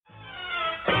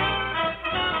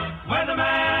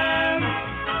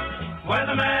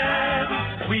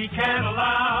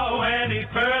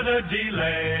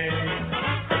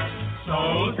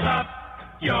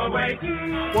You're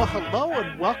waiting. Well, hello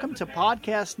and welcome to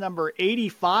podcast number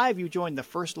 85. You joined the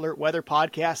First Alert Weather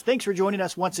Podcast. Thanks for joining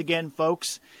us once again,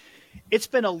 folks. It's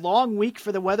been a long week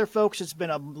for the weather, folks. It's been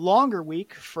a longer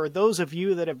week for those of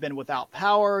you that have been without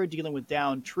power, dealing with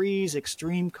downed trees,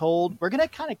 extreme cold. We're going to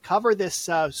kind of cover this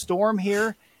storm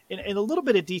here in a little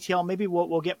bit of detail. Maybe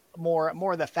we'll get more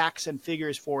of the facts and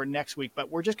figures for next week,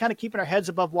 but we're just kind of keeping our heads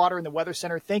above water in the Weather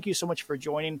Center. Thank you so much for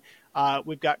joining.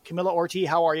 We've got Camilla Ortiz.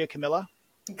 How are you, Camilla?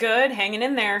 Good, hanging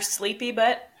in there. Sleepy,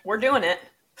 but we're doing it.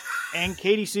 And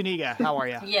Katie Suniga, how are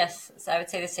you? Yes, so I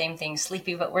would say the same thing.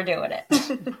 Sleepy, but we're doing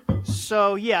it.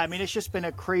 So, yeah, I mean, it's just been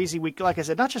a crazy week. Like I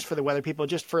said, not just for the weather people,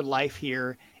 just for life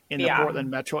here in the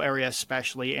Portland metro area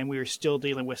especially, and we are still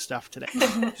dealing with stuff today.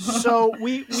 So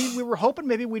we were hoping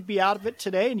maybe we'd be out of it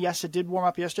today, and yes, it did warm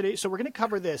up yesterday. So we're going to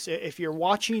cover this. If you're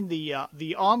watching the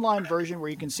online version where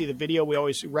you can see the video, we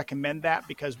always recommend that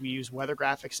because we use weather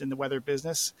graphics in the weather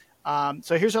business.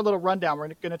 So here's our little rundown. We're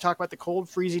going to talk about the cold,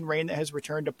 freezing rain that has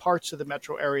returned to parts of the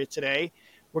metro area today.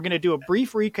 We're going to do a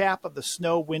brief recap of the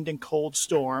snow, wind, and cold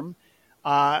storm.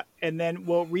 And then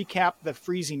we'll recap the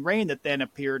freezing rain that then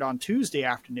appeared on Tuesday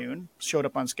afternoon, showed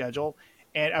up on schedule,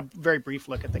 and a very brief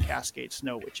look at the Cascade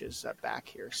snow, which is back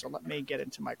here. So let me get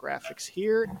into my graphics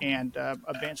here and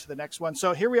advance to the next one.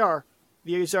 So here we are.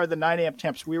 These are the 9 a.m.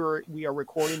 temps. We are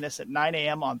recording this at 9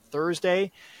 a.m. on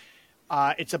Thursday.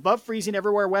 It's above freezing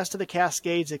everywhere west of the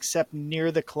Cascades except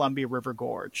near the Columbia River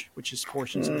Gorge, which is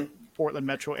portions of the Portland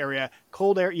metro area.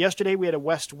 Cold air. Yesterday we had a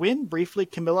west wind. Briefly,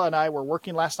 Camilla and I were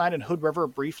working last night, and Hood River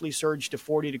briefly surged to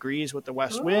 40 degrees with the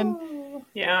west wind.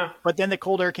 Yeah. But then the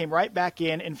cold air came right back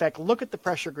in. In fact, look at the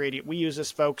pressure gradient. We use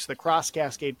this, folks, the cross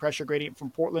cascade pressure gradient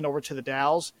from Portland over to the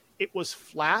Dalles. It was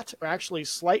flat, or actually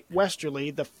slight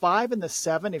westerly. The 5 and the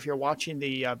 7, if you're watching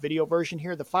the video version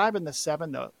here, the 5 and the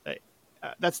 7,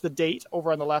 that's the date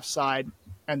over on the left side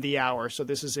and the hour. So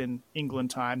this is in England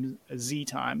time, Z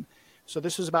time. So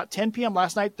this was about 10 p.m.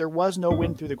 last night. There was no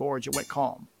wind through the gorge. It went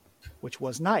calm, which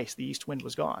was nice. The east wind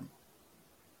was gone.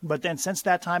 But then since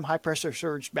that time, high pressure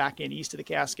surged back in east of the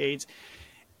Cascades,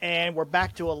 and we're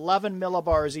back to 11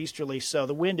 millibars easterly. So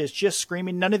the wind is just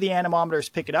screaming. None of the anemometers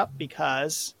pick it up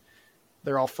because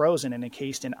they're all frozen and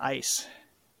encased in ice.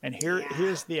 And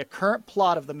here's the current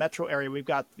plot of the metro area. We've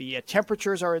got the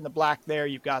temperatures are in the black there.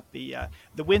 You've got the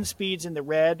wind speeds in the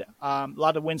red. A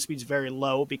lot of wind speeds very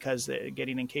low because they're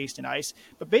getting encased in ice.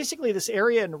 But basically this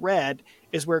area in red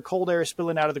is where cold air is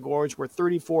spilling out of the gorge, where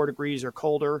 34 degrees or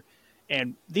colder.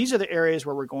 And these are the areas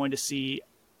where we're going to see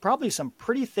probably some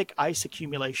pretty thick ice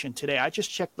accumulation today. I just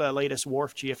checked the latest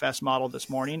WRF GFS model this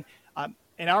morning.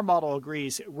 And our model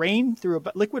agrees.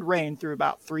 Liquid rain through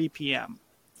about 3 p.m.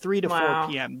 3 to 4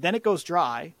 p.m. Then it goes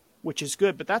dry, which is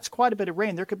good, but that's quite a bit of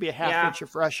rain. There could be a half inch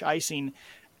of fresh icing,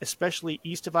 especially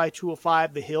east of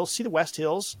I-205, the hills. See the West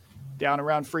Hills down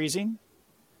around freezing?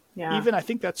 Yeah. Even, I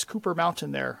think that's Cooper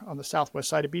Mountain there on the southwest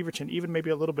side of Beaverton, even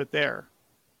maybe a little bit there.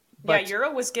 But,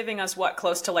 Euro was giving us,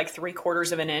 close to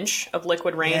 3/4 of an inch of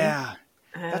liquid rain? Yeah,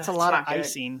 that's a lot of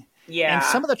icing. Yeah. And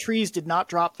some of the trees did not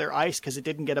drop their ice because it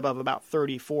didn't get above about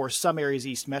 34. Some areas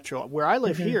east metro. Where I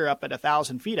live here up at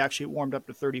 1,000 feet, actually it warmed up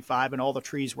to 35, and all the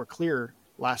trees were clear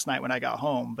last night when I got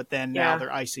home. But then now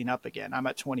they're icing up again. I'm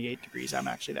at 28 degrees. I'm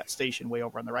actually that station way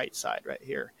over on the right side right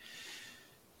here.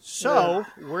 So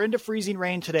we're into freezing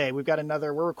rain today.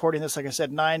 We're recording this, like I said,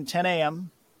 10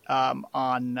 a.m.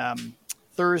 On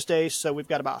Thursday, so we've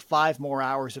got about 5 more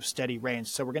hours of steady rain.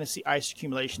 So we're going to see ice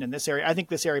accumulation in this area. I think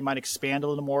this area might expand a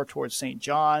little more towards St.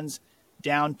 John's,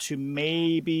 down to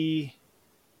maybe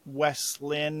West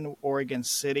Lynn, Oregon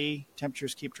City.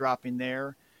 Temperatures keep dropping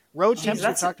there. Road temps,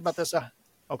 we talked about this.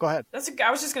 Go ahead. I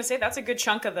was just going to say, that's a good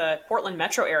chunk of the Portland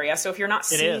metro area. So if you're not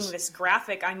seeing this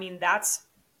graphic, I mean, that's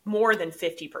more than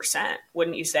 50%,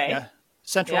 wouldn't you say? Yeah.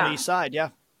 Central and east side,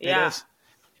 it is.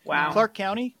 Wow. Clark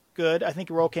County, good. I think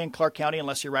we're okay in Clark County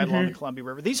unless you're right along the Columbia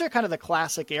River. These are kind of the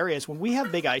classic areas. When we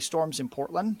have big ice storms in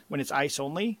Portland, when it's ice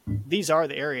only, these are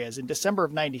the areas. In December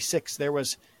of 96, there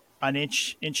was an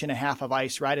inch and a half of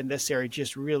ice right in this area,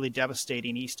 just really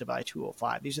devastating east of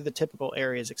I-205. These are the typical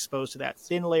areas exposed to that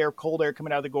thin layer of cold air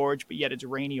coming out of the gorge, but yet it's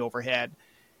rainy overhead.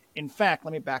 In fact,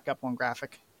 let me back up one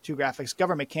graphic, 2 graphics.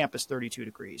 Government Campus, 32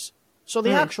 degrees. So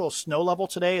the actual snow level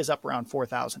today is up around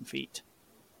 4,000 feet.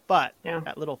 But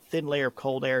that little thin layer of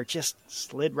cold air just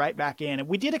slid right back in. And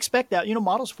we did expect that.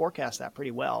 Models forecast that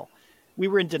pretty well. We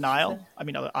were in denial. I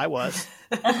mean, I was.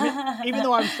 Even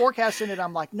though I'm forecasting it,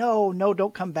 I'm like, no,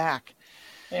 don't come back.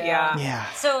 Yeah.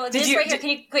 So this right here, can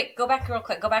you go back real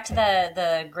quick? Go back to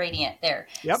the gradient there.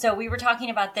 Yep. So we were talking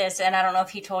about this, and I don't know if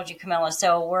he told you, Camilla.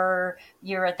 So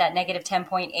you're at that negative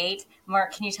 10.8.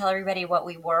 Mark, can you tell everybody what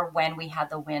we were when we had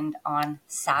the wind on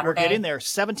Saturday? We're getting there,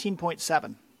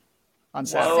 17.7 on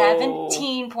Saturday.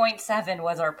 17.7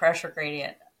 was our pressure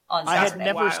gradient on Saturday. I had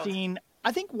never seen,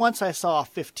 I think once I saw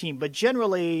 15, but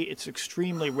generally it's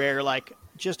extremely rare. Like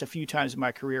just a few times in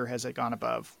my career has it gone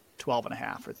above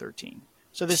 12.5 or 13.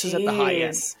 So this is at the high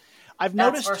end. I've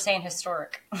noticed we're saying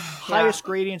historic. Highest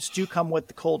gradients do come with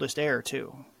the coldest air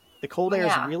too. The cold air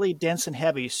is really dense and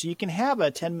heavy, so you can have a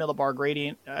 10 millibar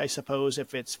gradient, I suppose,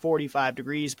 if it's 45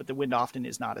 degrees, but the wind often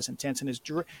is not as intense. And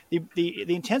the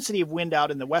intensity of wind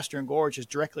out in the Western Gorge is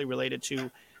directly related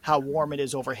to how warm it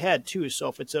is overhead too. So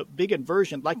if it's a big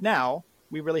inversion, like now,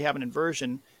 we really have an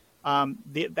inversion.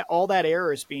 All that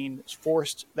air is being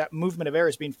forced. That movement of air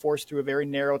is being forced through a very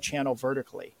narrow channel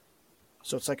vertically.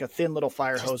 So it's like a thin little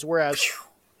fire hose. Whereas,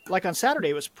 like on Saturday,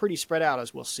 it was pretty spread out,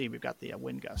 as we'll see. We've got the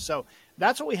wind gust. So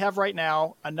that's what we have right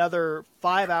now. Another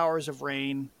 5 hours of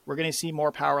rain. We're going to see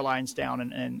more power lines down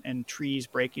and trees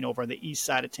breaking over on the east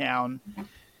side of town.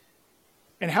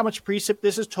 And how much precip?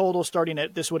 This is total starting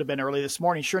at, this would have been early this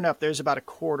morning. Sure enough, there's about a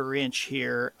 1/4 inch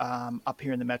here up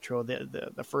here in the metro.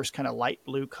 The first kind of light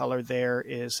blue color there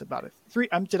is about a 3.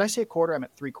 Did I say a 1/4? I'm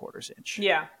at 3/4 inch.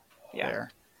 Yeah. There.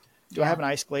 Do I have an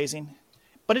ice glazing?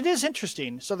 But it is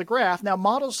interesting. So the graph, now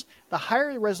models, the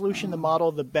higher the resolution the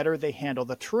model, the better they handle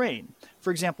the terrain. For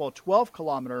example, a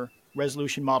 12-kilometer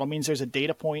resolution model means there's a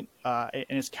data point and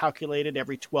it's calculated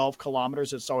every 12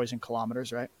 kilometers. It's always in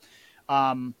kilometers, right?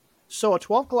 So a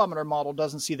 12-kilometer model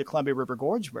doesn't see the Columbia River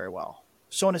Gorge very well.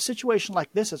 So in a situation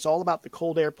like this, it's all about the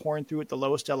cold air pouring through at the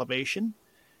lowest elevation.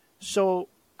 So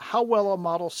how well a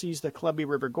model sees the Columbia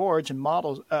River Gorge and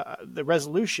models the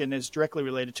resolution is directly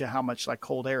related to how much like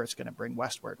cold air it's going to bring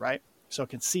westward, right? So it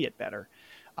can see it better.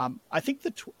 I think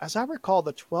as I recall,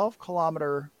 the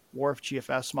 12-kilometer WRF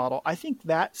GFS model, I think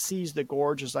that sees the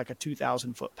gorge as like a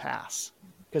 2,000-foot pass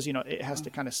because, it has to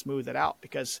kind of smooth it out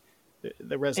because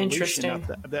the resolution of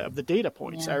the data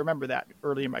points. I remember that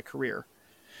early in my career.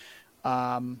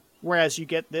 Whereas you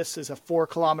get this as a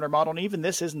 4-kilometer model, and even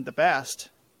this isn't the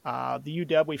best. The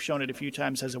UW, we've shown it a few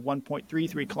times, has a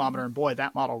 1.33 kilometer, and boy,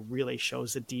 that model really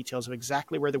shows the details of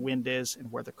exactly where the wind is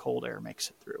and where the cold air makes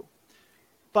it through.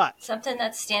 But something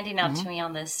that's standing out to me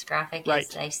on this graphic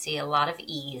is I see a lot of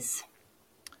ease.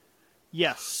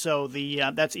 Yes, so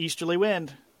that's easterly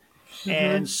wind.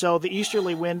 And so the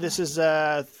easterly wind, this is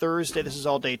Thursday, this is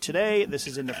all day today, this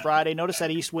is into Friday. Notice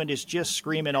that east wind is just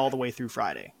screaming all the way through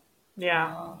Friday.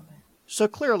 Yeah. So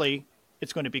clearly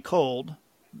it's going to be cold.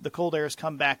 The cold air has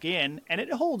come back in, and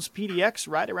it holds PDX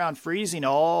right around freezing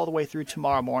all the way through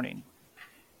tomorrow morning.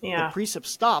 Yeah. The precip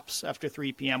stops after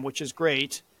 3 p.m., which is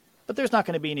great, but there's not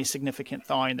going to be any significant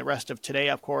thawing the rest of today,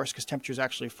 of course, because temperatures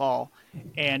actually fall.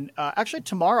 And actually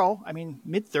tomorrow,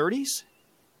 mid-30s.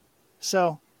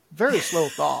 So very slow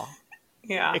thaw.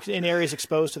 Yeah. In areas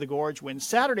exposed to the gorge wind.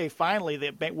 Saturday, finally,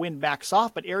 the wind backs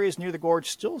off, but areas near the gorge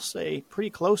still stay pretty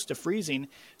close to freezing.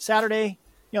 Saturday,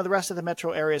 the rest of the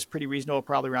metro area is pretty reasonable,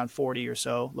 probably around 40 or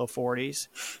so, low 40s.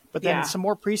 But then some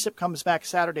more precip comes back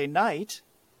Saturday night.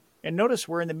 And notice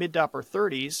we're in the mid to upper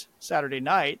 30s Saturday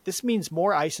night. This means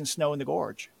more ice and snow in the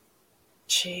gorge.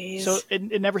 Jeez. So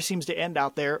it never seems to end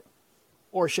out there.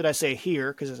 Or should I say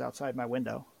here, because it's outside my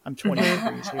window. I'm 20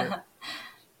 degrees here.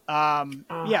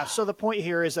 So the point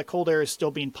here is that cold air is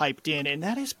still being piped in, and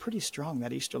that is pretty strong,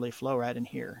 that easterly flow right in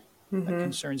here. That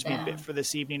concerns me a bit for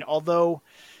this evening. Although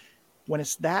when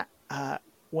it's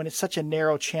such a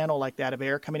narrow channel like that of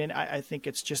air coming in, I think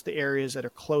it's just the areas that are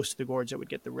close to the gorge that would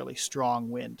get the really strong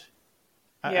wind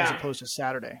as opposed to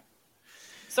Saturday.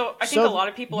 So I think a lot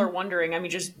of people are wondering,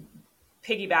 just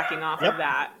piggybacking off of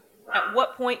that, at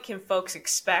what point can folks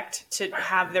expect to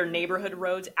have their neighborhood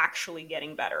roads actually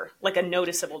getting better? Like a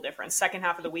noticeable difference? Second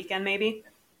half of the weekend, maybe?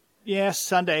 Yeah,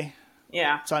 Sunday.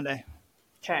 Yeah. Sunday.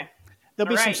 Okay. There'll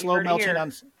be some slow melting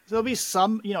on. There'll be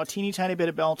some, a teeny tiny bit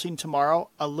of melting tomorrow,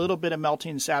 a little bit of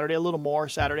melting Saturday, a little more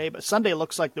Saturday, but Sunday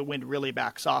looks like the wind really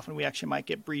backs off and we actually might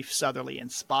get brief southerly in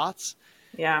spots.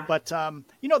 Yeah. But,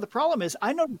 the problem is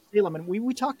I noticed Salem, and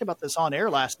we talked about this on air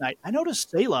last night. I noticed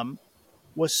Salem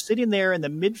was sitting there in the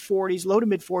mid-40s, low to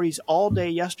mid-40s all day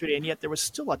yesterday, and yet there was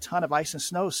still a ton of ice and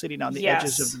snow sitting on the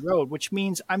edges of the road, which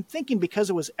means I'm thinking because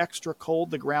it was extra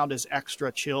cold, the ground is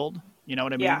extra chilled. You know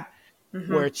what I mean? Yeah.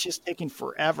 Where it's just taking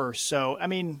forever. So,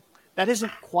 that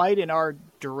isn't quite in our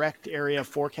direct area of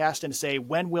forecast and say,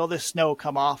 when will this snow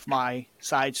come off my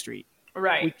side street?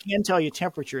 Right. We can tell you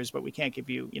temperatures, but we can't give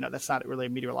you, that's not really a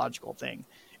meteorological thing.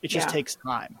 It just takes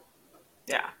time.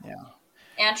 Yeah. Yeah.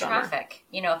 And traffic.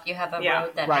 You know, if you have a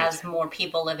road that has more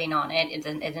people living on it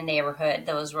in the neighborhood,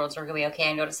 those roads are going to be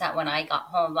okay. I noticed that when I got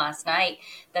home last night,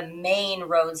 the main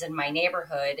roads in my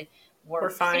neighborhood were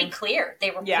pretty clear.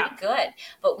 They were pretty good.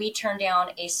 But we turned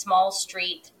down a small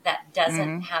street that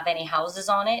doesn't have any houses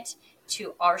on it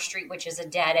to our street, which is a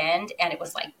dead end, and it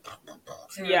was like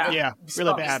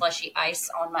really bad slushy ice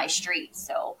on my street.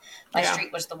 So my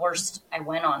street was the worst I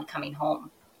went on coming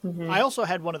home. I also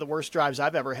had one of the worst drives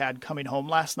I've ever had coming home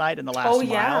last night in the last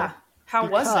mile. How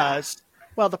was that?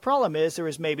 Well, the problem is there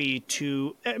was maybe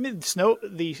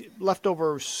the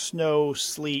leftover snow,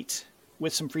 sleet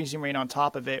with some freezing rain on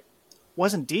top of it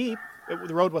wasn't deep.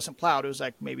 The road wasn't plowed. It was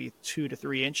like maybe 2 to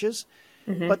 3 inches.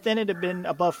 But then it had been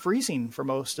above freezing for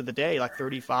most of the day, like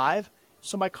 35.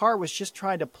 So my car was just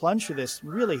trying to plunge through this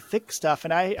really thick stuff.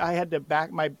 And I had to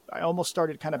I almost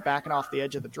started kind of backing off the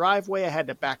edge of the driveway. I had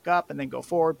to back up and then go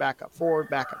forward, back up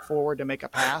forward to make a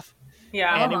path.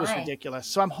 Yeah. And it was ridiculous.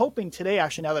 So I'm hoping today,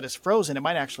 actually, now that it's frozen, it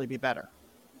might actually be better.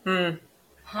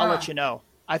 I'll let you know.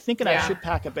 I'm thinking I should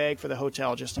pack a bag for the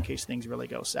hotel just in case things really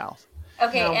go south.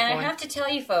 Okay, I have to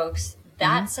tell you folks,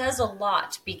 that says a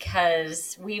lot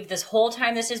because this whole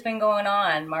time this has been going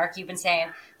on, Mark, you've been saying,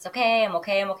 it's okay, I'm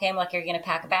okay. I'm like, you're going to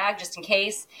pack a bag just in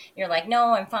case. You're like,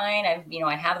 no, I'm fine.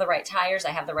 I have the right tires.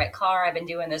 I have the right car. I've been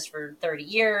doing this for 30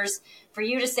 years. For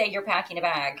you to say you're packing a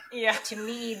bag, to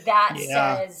me, that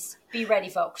says, be ready,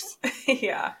 folks.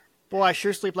 Boy, I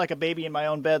sure sleep like a baby in my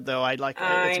own bed, though. I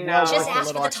know. Just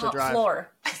ask for the top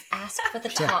floor. Just ask for the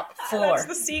top floor. That's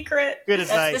the secret. Good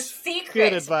advice. That's the secret.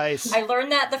 Good advice. I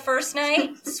learned that the first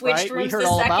night. Switched rooms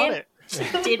the second.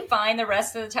 Did fine the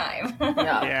rest of the time.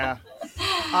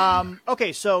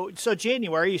 Okay, so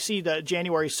January, you see the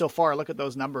January so far. Look at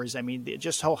those numbers. I mean,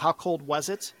 just how cold was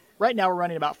it? Right now we're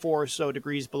running about 4 or so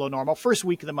degrees below normal. First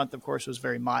week of the month, of course, was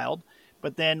very mild.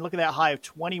 But then look at that high of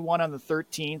 21 on the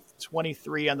 13th,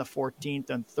 23 on the 14th,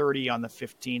 and 30 on the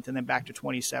 15th, and then back to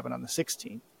 27 on the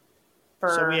 16th.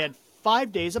 So we had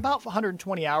 5 days, about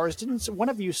 120 hours. Didn't one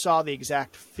of you saw the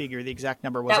exact figure, the exact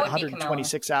number? Was it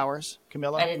 126 hours,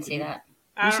 Camilla? I didn't see that.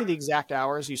 You see the exact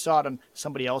hours? You saw it on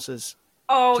somebody else's.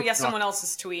 Oh, yeah, someone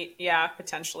else's tweet. Yeah,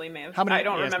 potentially may have. I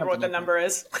don't remember what the number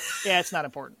is. Yeah, it's not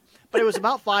important. But it was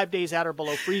about 5 days at or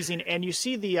below freezing. And you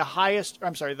see the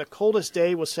the coldest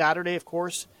day was Saturday, of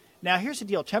course. Now, here's the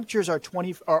deal. Temperatures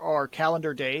are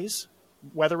calendar days,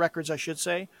 weather records, I should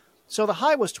say. So the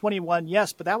high was 21,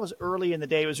 yes, but that was early in the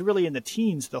day. It was really in the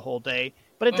teens the whole day.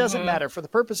 But it doesn't matter. For the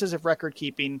purposes of record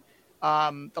keeping,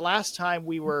 the last time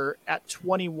we were at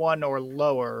 21 or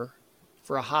lower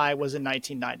for a high was in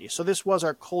 1990. So this was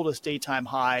our coldest daytime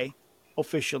high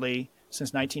officially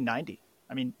since 1990.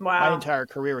 I mean, my entire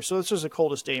career. So this was the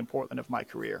coldest day in Portland of my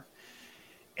career.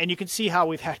 And you can see how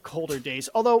we've had colder days.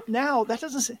 Although now that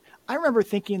doesn't – I remember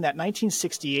thinking that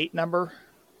 1968 number,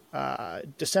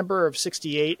 December of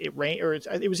 68, it rained – or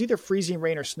it was either freezing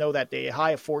rain or snow that day, a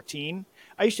high of 14.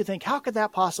 I used to think, how could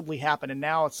that possibly happen? And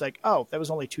now it's like, oh, that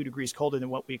was only 2 degrees colder than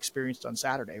what we experienced on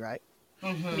Saturday, right?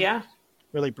 Yeah.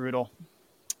 Really brutal.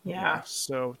 Yeah.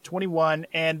 So 21,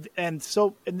 and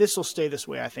this will stay this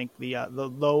way. I think the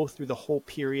low through the whole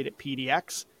period at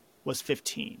PDX was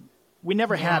 15. We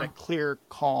never had a clear,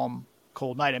 calm,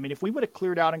 cold night. I mean, if we would have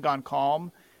cleared out and gone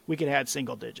calm, we could have had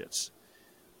single digits.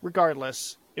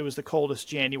 Regardless, it was the coldest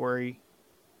January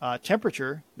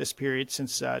temperature this period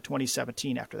since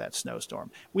 2017 after that snowstorm.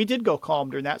 We did go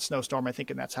calm during that snowstorm, I think,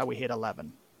 and that's how we hit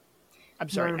 11. I'm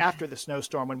sorry, after the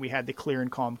snowstorm when we had the clear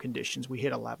and calm conditions, we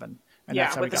hit 11. And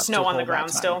that's how with the snow on the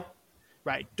ground still.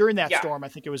 Right. During that storm, I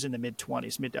think it was in the mid to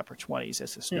upper 20s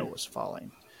as the snow was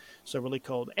falling. So really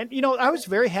cold. And, I was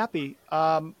very happy.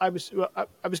 I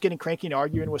was getting cranky and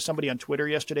arguing with somebody on Twitter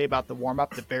yesterday about the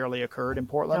warm-up that barely occurred in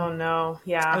Portland. Oh, no.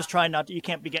 Yeah. I was trying not to – you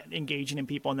can't be engaging in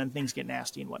people and then things get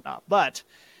nasty and whatnot. But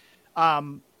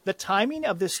the timing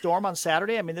of this storm on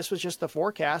Saturday, I mean, this was just the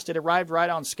forecast. It arrived right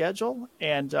on schedule,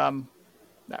 and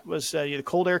that was the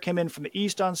cold air came in from the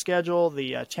east on schedule.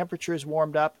 The temperatures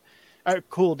warmed up, or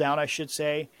cooled down, I should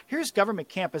say. Here's government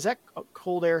camp. As that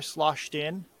cold air sloshed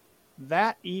in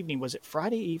that evening, was it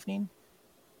Friday evening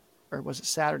or was it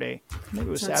Saturday? Maybe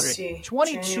it was Saturday.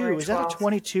 22. January is that a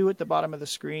 22 at the bottom of the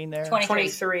screen there?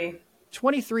 23.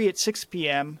 23 at 6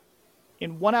 p.m.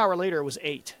 And 1 hour later, it was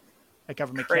 8 at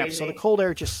government camp. So the cold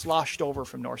air just sloshed over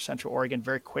from north central Oregon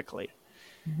very quickly.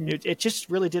 It just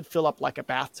really did fill up like a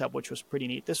bathtub, which was pretty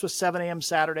neat. This was 7 a.m.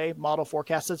 Saturday, model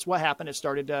forecast. That's what happened. It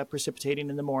started precipitating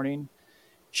in the morning,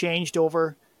 changed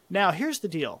over. Now, here's the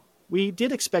deal. We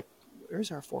did expect –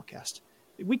 where's our forecast?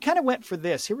 We kind of went for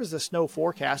this. Here was the snow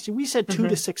forecast. We said 2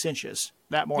 to 6 inches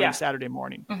that morning, Saturday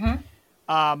morning.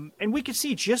 And we could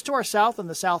see just to our south in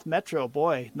the South Metro,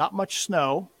 boy, not much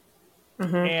snow.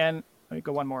 And let me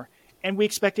go one more. And we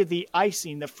expected the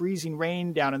icing, the freezing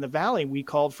rain down in the valley. We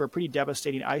called for a pretty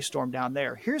devastating ice storm down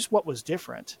there. Here's what was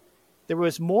different. There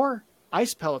was more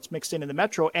ice pellets mixed in the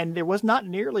metro, and there was not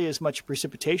nearly as much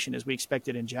precipitation as we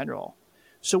expected in general.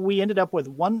 So we ended up with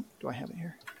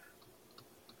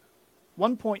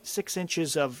 1.6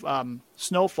 inches of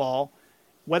snowfall.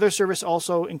 Weather Service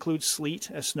also includes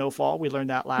sleet as snowfall. We learned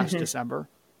that last December.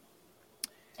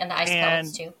 And the ice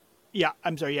pellets too. Yeah,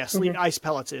 I'm sorry. Yeah, sleet and ice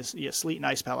pellets is sleet and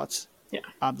ice pellets. Yeah,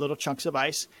 little chunks of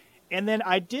ice. And then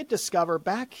I did discover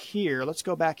back here. Let's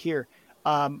go back here.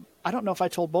 I don't know if I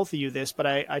told both of you this, but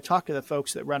I talked to the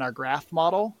folks that run our graph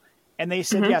model, and they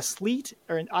said sleet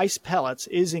or ice pellets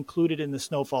is included in the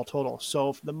snowfall total.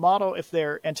 So if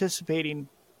they're anticipating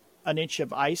an inch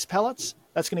of ice pellets,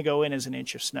 that's going to go in as an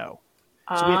inch of snow.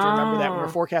 So we have to remember that when we're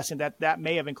forecasting that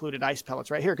may have included ice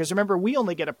pellets right here. Because remember, we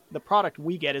only get the product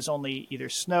we get is only either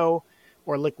snow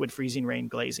or liquid freezing rain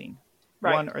glazing,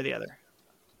 one or the other.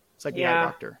 It's like the eye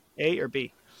doctor, A or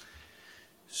B.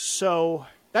 So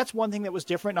that's one thing that was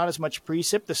different. Not as much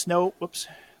precip. The snow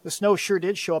sure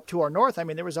did show up to our north. I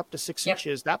mean, there was up to 6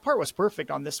 inches. That part was perfect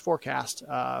on this forecast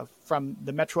from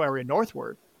the metro area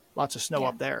northward. Lots of snow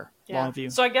up there.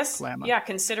 Longview. So I guess, Kalama.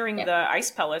 considering the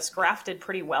ice pellets, Graph did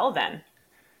pretty well then.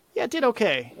 Yeah, it did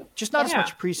okay. Just not as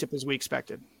much precip as we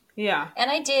expected. Yeah.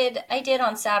 And I did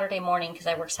on Saturday morning, because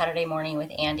I work Saturday morning with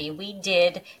Andy. We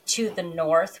did to the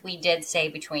north. We did say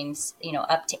between,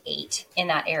 up to 8 in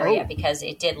that area, because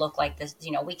it did look like this,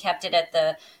 we kept it at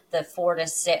the 4 to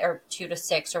 6 or 2 to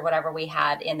 6 or whatever we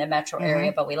had in the metro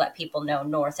area, but we let people know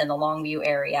north in the Longview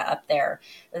area up there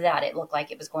that it looked like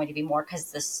it was going to be more,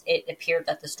 because it appeared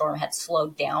that the storm had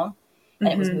slowed down and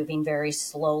it was moving very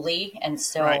slowly. And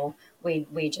so we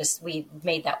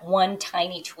made that one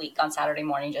tiny tweak on Saturday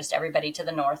morning, just everybody to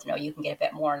the north, you can get a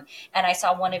bit more. And I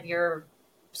saw one of your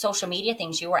social media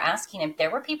things, you were asking if there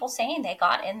were people saying they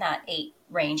got in that 8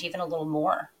 range, even a little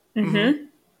more.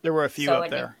 There were a few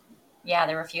up there. Yeah,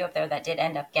 there were a few up there that did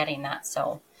end up getting that.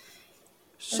 So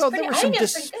there were some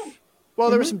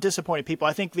there were some disappointed people.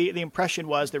 I think the impression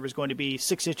was there was going to be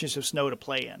 6 inches of snow to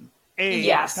play in.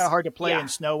 It's kind of hard to play in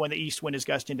snow when the east wind is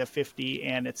gusting to 50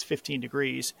 and it's 15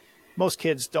 degrees. Most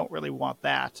kids don't really want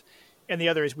that. And the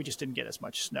other is we just didn't get as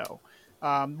much snow.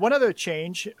 One other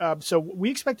change. So we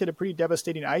expected a pretty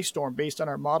devastating ice storm based on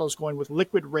our models going with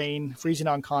liquid rain freezing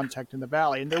on contact in the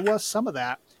valley. And there was some of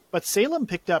that. But Salem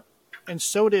picked up, and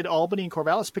so did Albany and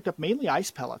Corvallis, picked up mainly ice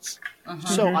pellets.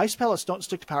 So ice pellets don't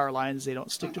stick to power lines. They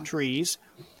don't stick to trees.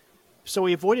 So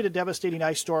we avoided a devastating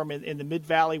ice storm in the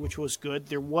mid-valley, which was good.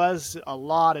 There was a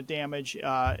lot of damage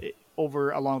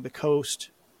over along the coast,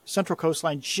 central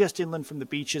coastline, just inland from the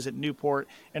beaches at Newport,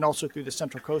 and also through the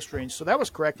Central Coast Range. So that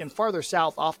was correct. And farther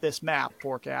south off this map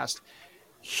forecast,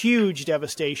 huge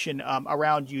devastation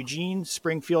around Eugene,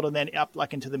 Springfield, and then up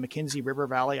like into the McKenzie River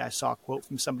Valley. I saw a quote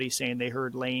from somebody saying they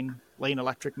heard Lane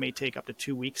Electric may take up to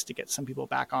 2 weeks to get some people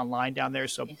back online down there.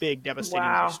 So big, devastating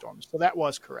ice storms. So that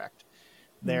was correct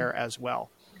there as well.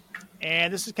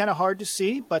 And this is kind of hard to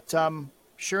see, but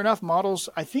sure enough, models,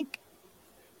 I think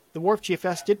the WRF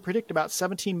GFS did predict about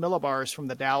 17 millibars from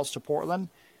the Dalles to Portland.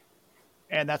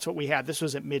 And that's what we had. This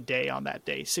was at midday on that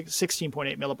day,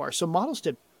 16.8 millibars. So models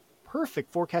did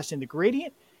perfect forecasting the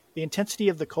gradient, the intensity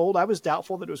of the cold. I was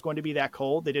doubtful that it was going to be that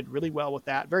cold. They did really well with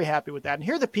that. Very happy with that. And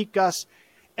here are the peak gusts.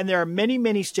 And there are many,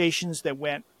 many stations that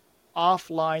went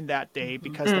offline that day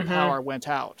because the power went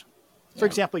out. For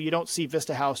example, you don't see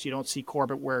Vista House, you don't see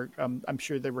Corbett, where I'm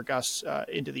sure there were gusts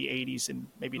into the 80s and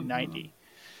maybe 90.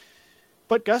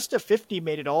 But gust of 50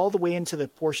 made it all the way into the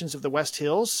portions of the West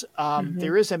Hills.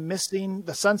 There is a missing,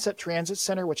 the Sunset Transit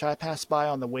Center, which I passed by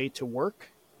on the way to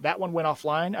work. That one went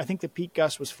offline. I think the peak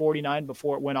gust was 49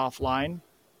 before it went offline.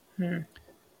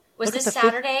 Was this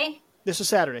Saturday? This was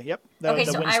Saturday, yep. Okay,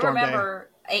 so I remember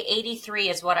 83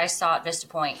 is what I saw at Vista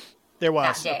Point. There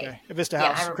was, that day. Okay. Vista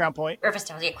House, Crown Point. Or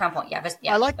Vista House, Crown Point,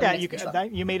 I like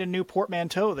that. You made a new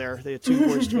portmanteau there, the two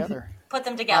words together. Put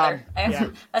them together.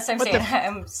 That's what I'm saying.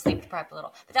 I'm sleep deprived a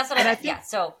little. But that's what I meant,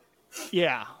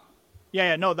 Yeah,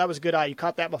 no, that was a good eye. You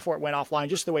caught that before it went offline,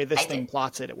 just the way this thing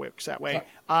plots it. It works that way.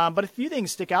 Yeah. But a few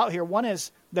things stick out here. One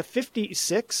is the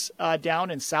 56 down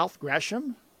in South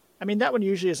Gresham. I mean, that one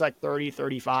usually is like 30,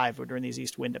 35 during these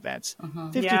east wind events.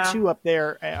 52 up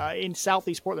there in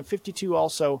southeast Portland. 52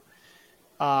 also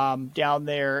down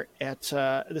there at,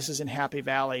 this is in Happy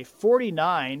Valley.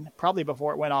 49, probably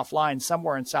before it went offline,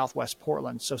 somewhere in southwest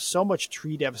Portland. So much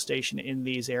tree devastation in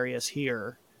these areas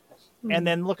here. And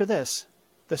then look at this.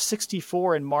 The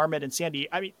 64 in Marmot and Sandy.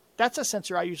 I mean, that's a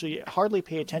sensor I usually hardly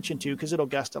pay attention to because it'll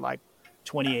gust to like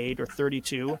 28 or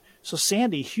 32. So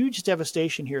Sandy, huge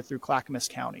devastation here through Clackamas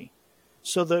County.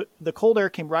 So the cold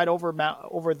air came right over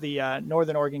the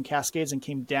northern Oregon Cascades and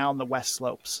came down the west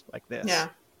slopes like this,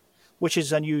 which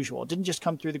is unusual. It didn't just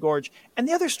come through the gorge. And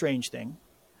the other strange thing,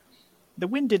 the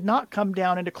wind did not come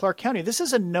down into Clark County. This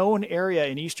is a known area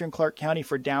in eastern Clark County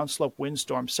for downslope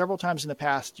windstorms. Several times in the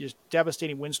past, just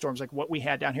devastating windstorms like what we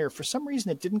had down here. For some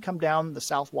reason, it didn't come down the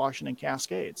South Washington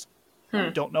Cascades.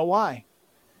 Don't know why.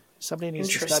 Somebody needs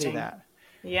to study that.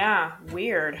 Yeah,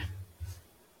 weird.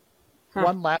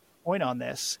 One last point on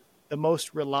this. The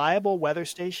most reliable weather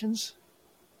stations,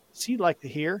 see like the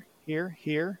here,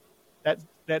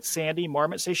 that Sandy,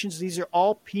 Marmot stations, these are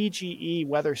all PGE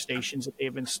weather stations that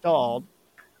they've installed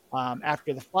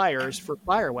after the fires for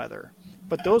fire weather.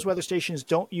 But those weather stations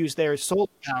don't use their solar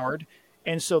powered,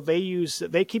 and so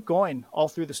they keep going all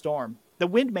through the storm. The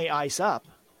wind may ice up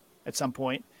at some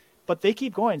point, but they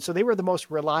keep going. So they were the most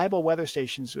reliable weather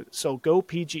stations. So go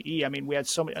PGE. I mean, we had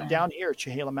so many down here at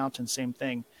Chehala Mountain, same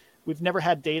thing. We've never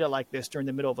had data like this during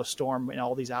the middle of a storm in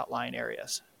all these outlying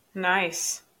areas.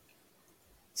 Nice.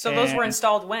 So those were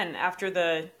installed when?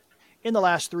 In the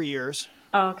last 3 years.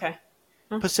 Oh, okay.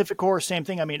 PacifiCorp, same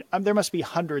thing. I mean, there must be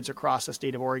hundreds across the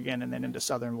state of Oregon and then into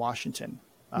southern Washington,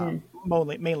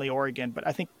 mainly Oregon. But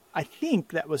I think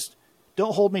that was,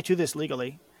 don't hold me to this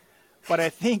legally, but I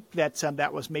think that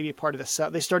that was maybe part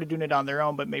of they started doing it on their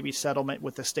own, but maybe settlement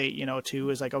with the state, too,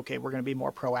 is like, okay, we're going to be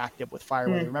more proactive with fire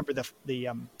weather. Remember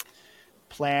the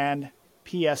planned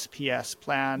PSPS,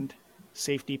 planned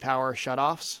safety power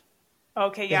shutoffs?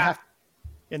 Okay, yeah.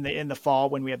 In the fall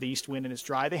when we have the east wind and it's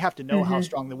dry, they have to know how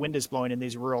strong the wind is blowing in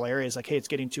these rural areas. Like, hey, it's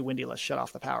getting too windy, let's shut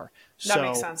off the power. That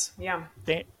makes sense, yeah.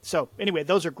 So anyway,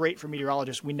 those are great for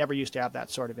meteorologists. We never used to have that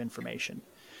sort of information.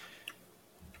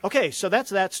 Okay, so that's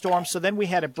that storm. So then we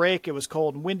had a break. It was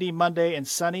cold and windy Monday and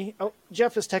sunny. Oh,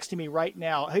 Jeff is texting me right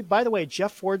now. Hey, by the way,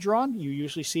 Jeff Forgeron, you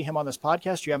usually see him on this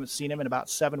podcast. You haven't seen him in about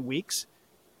 7 weeks.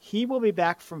 He will be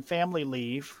back from family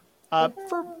leave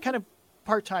for kind of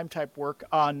part-time type work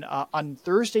on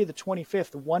Thursday the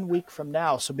 25th, 1 week from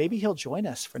now. So maybe he'll join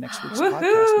us for next week's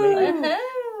podcast. Maybe.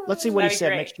 Let's see what he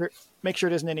said. Make sure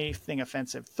it isn't anything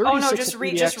offensive. Oh no, just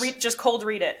cold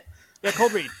read it. Yeah,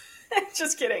 cold read.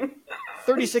 Just kidding.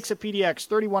 36 at PDX,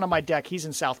 31 on my deck. He's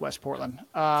in Southwest Portland.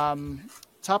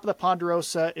 Top of the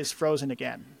Ponderosa is frozen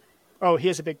again. Oh, he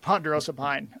has a big Ponderosa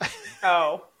pine.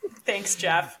 Oh, thanks,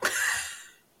 Jeff.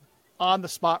 On the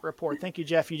spot report. Thank you,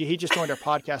 Jeff. He just joined our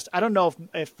podcast. I don't know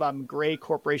if Gray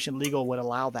Corporation Legal would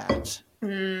allow that.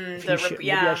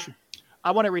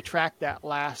 I want to retract that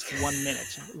last 1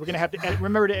 minute. We're going to have to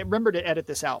remember to edit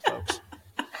this out, folks.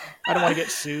 I don't want to get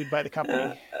sued by the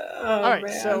company. All right,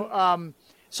 man.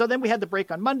 So then we had the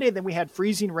break on Monday. Then we had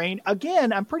freezing rain.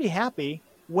 Again, I'm pretty happy.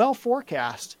 Well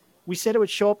forecast. We said it would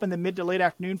show up in the mid to late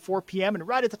afternoon, 4 p.m. And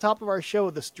right at the top of our show,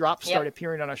 this drop started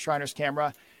appearing on our Shriners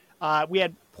camera. We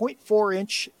had 0.4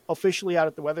 inch officially out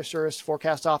at the Weather Service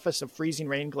forecast office of freezing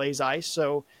rain, glaze ice.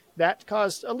 So that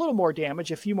caused a little more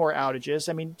damage, a few more outages.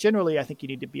 I mean, generally, I think you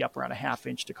need to be up around a half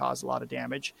inch to cause a lot of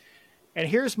damage. And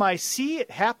here's my see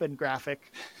it happen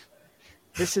graphic.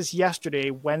 This is yesterday,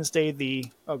 Wednesday,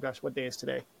 what day is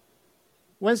today?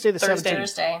 Wednesday the 17th.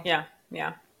 Thursday. Yeah.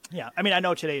 Yeah. I mean, I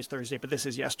know today is Thursday, but this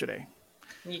is yesterday.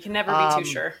 You can never be too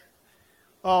sure.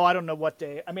 Oh, I don't know what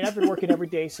day. I mean, I've been working every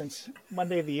day since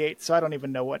Monday the 8th, so I don't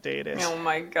even know what day it is. Oh,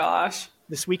 my gosh.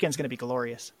 This weekend's going to be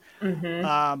glorious.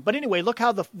 But anyway, look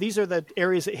how these are the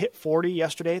areas that hit 40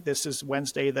 yesterday. This is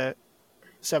Wednesday the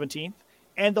 17th.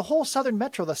 And the whole southern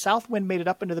metro, the south wind made it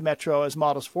up into the metro as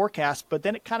models forecast, but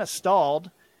then it kind of stalled.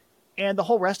 And the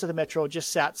whole rest of the metro just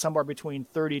sat somewhere between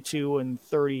 32 and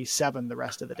 37 the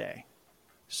rest of the day.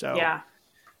 So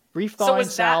brief thawing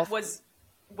south.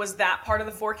 Was that part of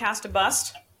the forecast a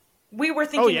bust? We were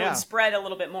thinking it would spread a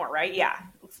little bit more, right? Yeah,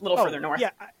 a little further north.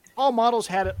 Yeah, all models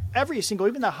had it,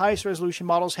 even the highest resolution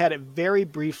models had it very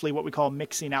briefly, what we call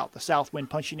mixing out, the south wind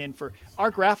punching in for,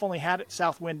 our graph only had it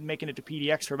south wind making it to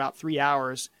PDX for about 3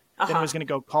 hours. Then it was going to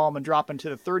go calm and drop into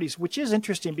the 30s, which is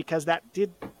interesting because that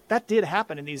did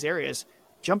happen in these areas.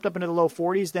 Jumped up into the low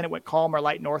 40s, then it went calm or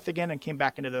light north again and came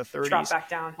back into the 30s. Dropped back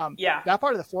down. That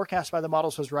part of the forecast by the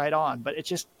models was right on, but it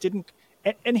just didn't.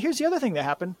 And here's the other thing that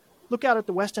happened. Look out at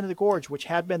the west end of the gorge, which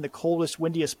had been the coldest,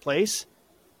 windiest place.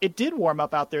 It did warm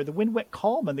up out there. The wind went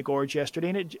calm in the gorge yesterday.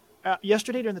 And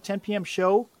yesterday during the 10 p.m.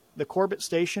 show, the Corbett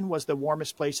Station was the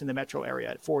warmest place in the metro area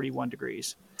at 41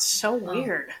 degrees. So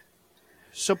weird.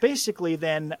 So basically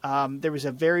then there was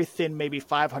a very thin, maybe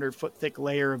 500-foot thick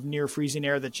layer of near freezing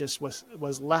air that just was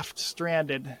left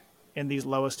stranded in these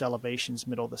lowest elevations,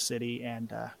 middle of the city.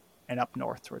 And and up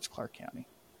north towards Clark County.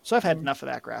 So I've had enough of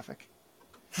that graphic.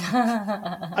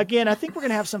 Again, I think we're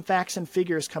going to have some facts and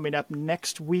figures coming up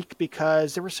next week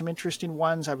because there were some interesting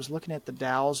ones. I was looking at the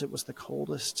Dalles. It was the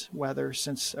coldest weather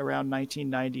since around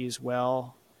 1990 as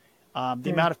well.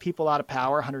 The amount of people out of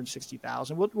power,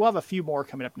 160,000. We'll have a few more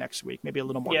coming up next week, maybe a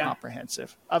little more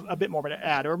comprehensive, a bit more to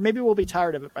add, or maybe we'll be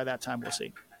tired of it by that time. We'll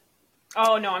see.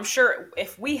 Oh, no, I'm sure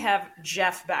if we have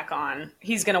Jeff back on,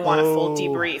 he's going to want a full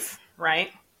debrief, right?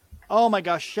 Oh, my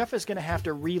gosh. Jeff is going to have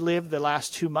to relive the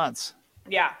last 2 months.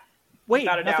 Yeah. Wait,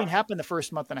 nothing happened the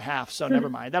first month and a half, so never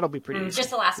mind. That'll be pretty easy. Just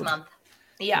the last month.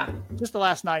 Yeah. Just the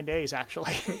last 9 days,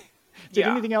 actually. Did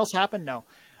anything else happen? No.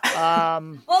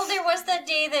 Well, there was that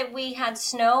day that we had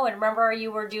snow, and remember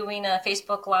you were doing a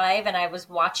Facebook Live, and I was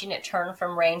watching it turn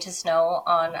from rain to snow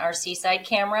on our Seaside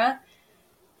camera.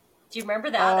 Do you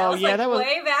remember that? That was that was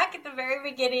way back at the very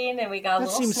beginning, and we got a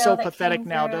little snow. That seems so pathetic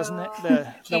now, doesn't it?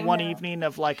 The one evening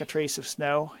of like a trace of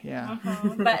snow. Yeah.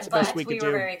 Mm-hmm. But we were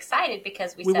very excited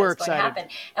because we said it's going to happen.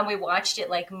 And we watched it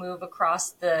like move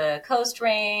across the Coast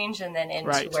Range and then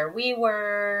into where we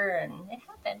were, and it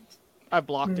happened. I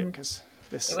blocked it because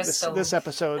this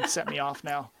episode set me off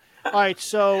now. All right,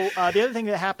 so the other thing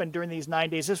that happened during these 9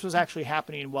 days, this was actually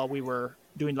happening while we were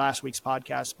doing last week's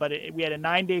podcast, but we had a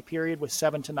 9-day period with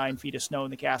 7 to 9 feet of snow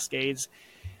in the Cascades,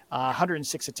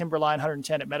 106 at Timberline,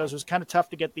 110 at Meadows. It was kind of tough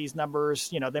to get these numbers.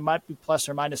 You know, they might be plus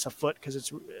or minus a foot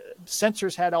because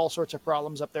sensors had all sorts of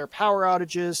problems up there. Power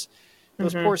outages,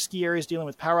 those poor ski areas dealing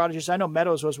with power outages. I know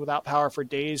Meadows was without power for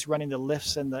days, running the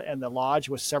lifts and the lodge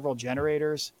with several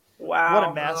generators. Wow. What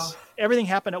a mess. Everything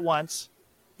happened at once.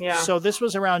 Yeah. So this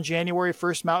was around January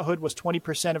 1st. Mount Hood was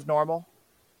 20% of normal.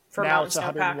 Now it's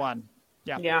 101.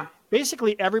 Yeah.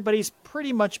 Basically, everybody's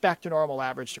pretty much back to normal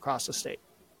averaged across the state.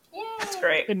 Yeah. That's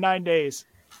great. In 9 days.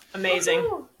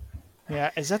 Amazing. Yeah.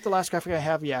 Is that the last graphic I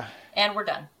have? Yeah. And we're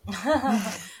done.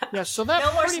 Yeah. So that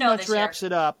pretty much wraps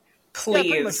it up. Please. That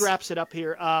pretty much wraps it up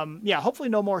here. Hopefully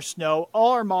no more snow.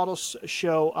 All our models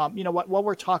show, you know what, while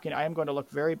we're talking, I am going to look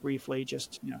very briefly,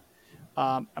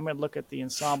 I'm going to look at the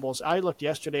ensembles. I looked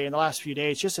yesterday in the last few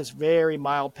days, just this very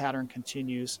mild pattern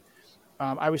continues.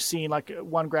 I was seeing like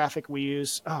one graphic we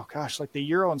use, like the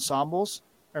Euro ensembles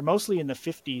are mostly in the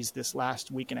 50s this last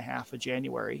week and a half of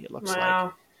January, it looks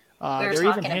like. There are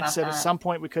even hints that at some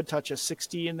point we could touch a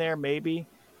 60 in there, maybe.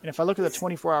 And if I look at the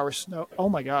 24-hour snow, oh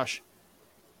my gosh.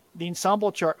 The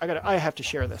ensemble chart, I have to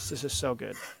share this. This is so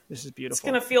good. This is beautiful. It's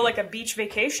going to feel like a beach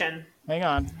vacation. Hang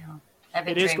on.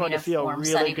 It is going to feel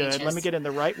really good. Beaches. Let me get in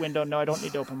the right window. No, I don't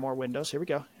need to open more windows. Here we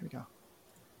go.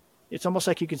 It's almost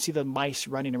like you can see the mice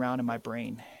running around in my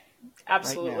brain.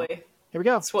 Absolutely. Right here we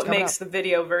go. That's what makes the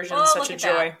video version such a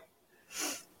joy.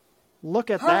 Look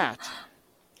at that.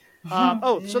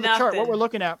 So the chart, what we're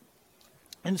looking at,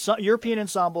 European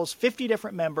ensembles, 50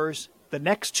 different members, the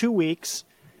next 2 weeks.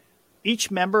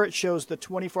 Each member, it shows the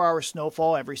 24-hour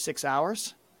snowfall every 6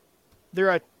 hours.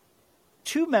 There are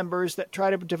 2 members that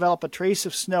try to develop a trace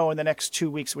of snow in the next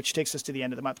 2 weeks, which takes us to the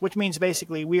end of the month, which means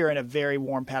basically we are in a very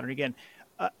warm pattern again.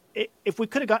 If we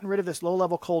could have gotten rid of this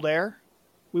low-level cold air,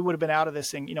 we would have been out of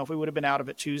this thing. You know, if we would have been out of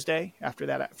it Tuesday after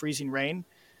that freezing rain,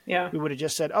 we would have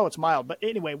just said, oh, it's mild. But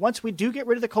anyway, once we do get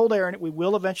rid of the cold air, and we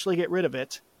will eventually get rid of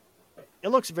it, it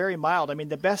looks very mild. I mean,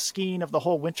 the best skiing of the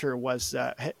whole winter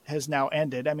has now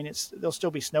ended. I mean, there'll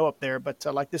still be snow up there, but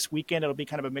like this weekend, it'll be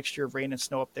kind of a mixture of rain and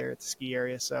snow up there at the ski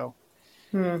area. So,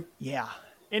 yeah.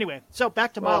 Anyway, so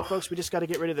back to mild, folks. We just got to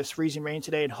get rid of this freezing rain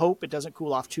today and hope it doesn't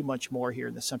cool off too much more here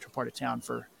in the central part of town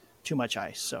for too much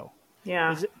ice. So,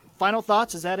 final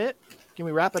thoughts? Is that it? Can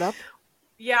we wrap it up?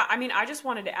 Yeah, I mean, I just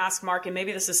wanted to ask Mark, and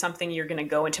maybe this is something you're going to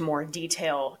go into more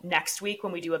detail next week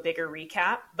when we do a bigger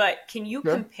recap, but can you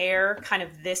compare kind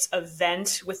of this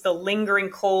event with the lingering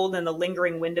cold and the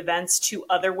lingering wind events to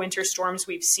other winter storms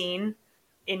we've seen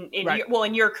in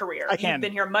your career? You've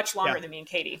been here much longer than me and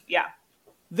Katie. Yeah.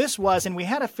 This was, and we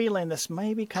had a feeling this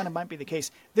maybe kind of might be the case.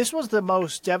 This was the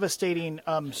most devastating,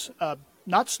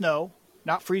 not snow,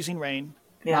 not freezing rain,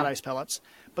 not ice pellets,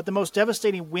 but the most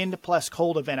devastating wind plus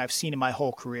cold event I've seen in my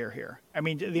whole career here. I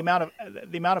mean, the amount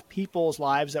of people's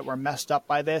lives that were messed up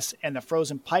by this, and the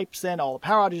frozen pipes, then all the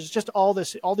power outages, just all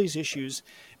these issues.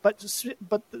 But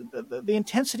the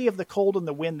intensity of the cold and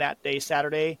the wind that day,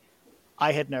 Saturday,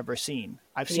 I had never seen.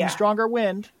 I've seen stronger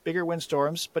wind, bigger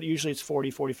windstorms, but usually it's 40,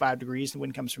 45 degrees. The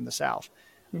wind comes from the south.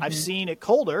 Mm-hmm. I've seen it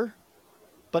colder,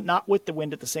 but not with the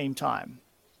wind at the same time.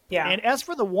 Yeah. And as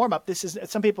for the warm-up,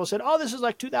 some people said, oh, this is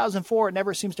like 2004. It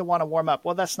never seems to want to warm up.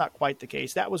 Well, that's not quite the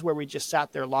case. That was where we just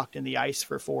sat there locked in the ice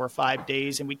for 4 or 5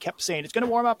 days, and we kept saying, it's going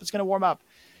to warm up, it's going to warm up.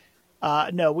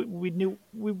 No, we knew,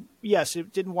 yes,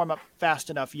 it didn't warm up fast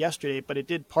enough yesterday, but it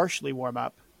did partially warm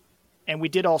up. And we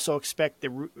did also expect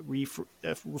the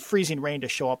freezing rain to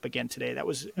show up again today. That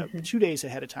was 2 days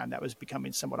ahead of time. That was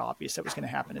becoming somewhat obvious that was going to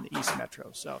happen in the East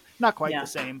Metro. So not quite the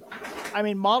same. I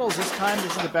mean, models this time,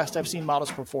 this is the best I've seen models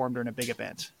perform during a big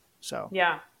event. So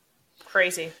yeah,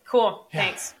 crazy. Cool. Yeah.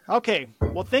 Thanks. Okay.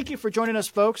 Well, thank you for joining us,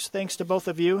 folks. Thanks to both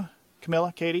of you,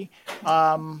 Camilla, Katie.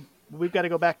 We've got to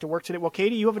go back to work today. Well,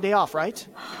 Katie, you have a day off, right?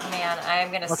 Man, I'm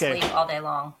going to sleep all day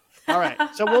long. All right.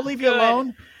 So we'll leave you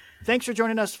alone. Thanks for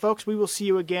joining us, folks. We will see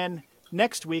you again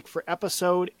next week for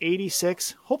episode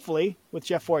 86, hopefully with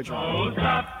Jeff Forger. Oh,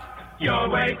 stop. You're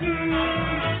waiting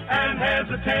and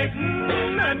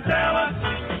hesitating, and tell us,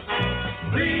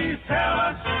 please tell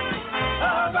us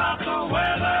about the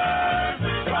weather.